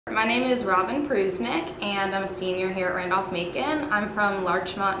My name is Porucznik and I'm a senior here at Randolph-Macon. I'm from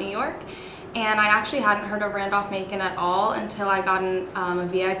Larchmont, New York, and I actually hadn't heard of Randolph-Macon at all until I got a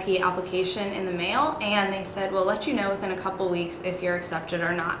VIP application in the mail, and they said, we'll let you know within a couple weeks if you're accepted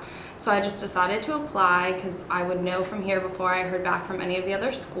or not. So I just decided to apply because I would know from here before I heard back from any of the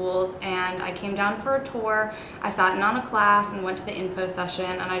other schools, and I came down for a tour. I sat in on a class and went to the info session,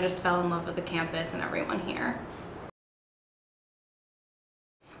 and I just fell in love with the campus and everyone here.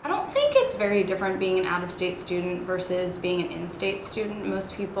 I don't think it's very different being an out-of-state student versus being an in-state student.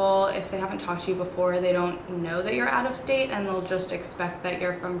 Most people, if they haven't talked to you before, they don't know that you're out of state and they'll just expect that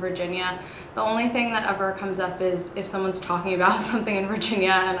you're from Virginia. The only thing that ever comes up is if someone's talking about something in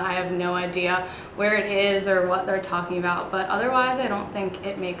Virginia and I have no idea where it is or what they're talking about. But otherwise, I don't think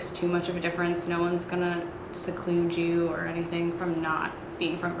it makes too much of a difference. No one's gonna seclude you or anything from not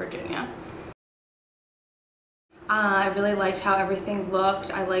being from Virginia. I really liked how everything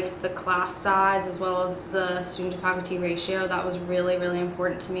looked. I liked the class size as well as the student to faculty ratio. That was really, really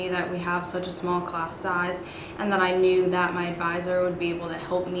important to me, that we have such a small class size, and that I knew that my advisor would be able to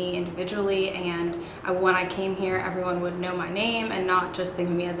help me individually, and when I came here everyone would know my name and not just think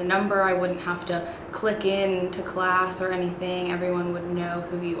of me as a number. I wouldn't have to click in to class or anything. Everyone would know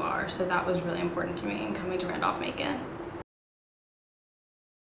who you are, so that was really important to me in coming to Randolph-Macon.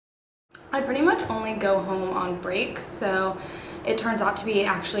 I pretty much only go home on breaks, so it turns out to be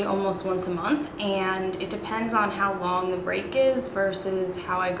actually almost once a month, and it depends on how long the break is versus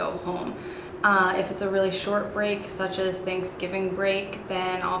how I go home. If it's a really short break, such as Thanksgiving break,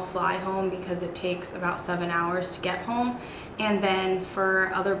 then I'll fly home because it takes about 7 hours to get home. And then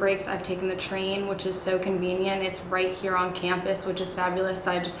for other breaks, I've taken the train, which is so convenient. It's right here on campus, which is fabulous.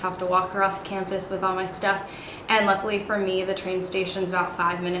 I just have to walk across campus with all my stuff. And luckily for me, the train station's about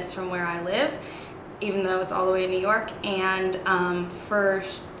 5 minutes from where I live, even though it's all the way in New York. And for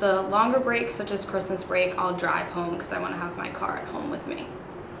the longer breaks, such as Christmas break, I'll drive home because I want to have my car at home with me.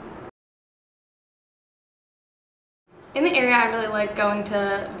 In the area, I really like going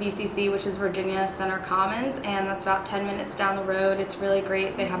to VCC, which is Virginia Center Commons, and that's about 10 minutes down the road. It's really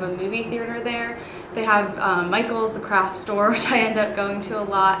great. They have a movie theater there. They have Michael's, the craft store, which I end up going to a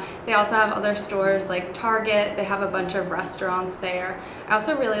lot. They also have other stores like Target. They have a bunch of restaurants there. I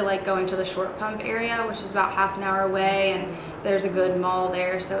also really like going to the Short Pump area, which is about half an hour away, and there's a good mall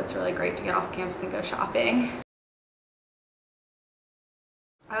there, so it's really great to get off campus and go shopping.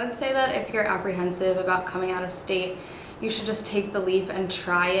 I would say that if you're apprehensive about coming out of state, you should just take the leap and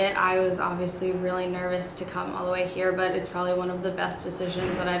try it. I was obviously really nervous to come all the way here, but it's probably one of the best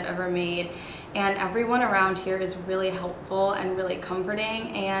decisions that I've ever made. And everyone around here is really helpful and really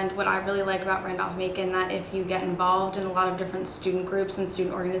comforting. And what I really like about Randolph-Macon, that if you get involved in a lot of different student groups and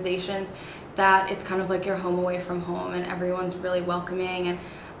student organizations, that it's kind of like you're home away from home, and everyone's really welcoming, and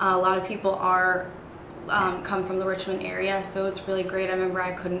a lot of people come from the Richmond area, so it's really great. I remember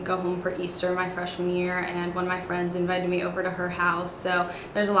I couldn't go home for Easter my freshman year, and one of my friends invited me over to her house, so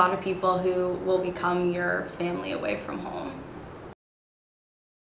there's a lot of people who will become your family away from home.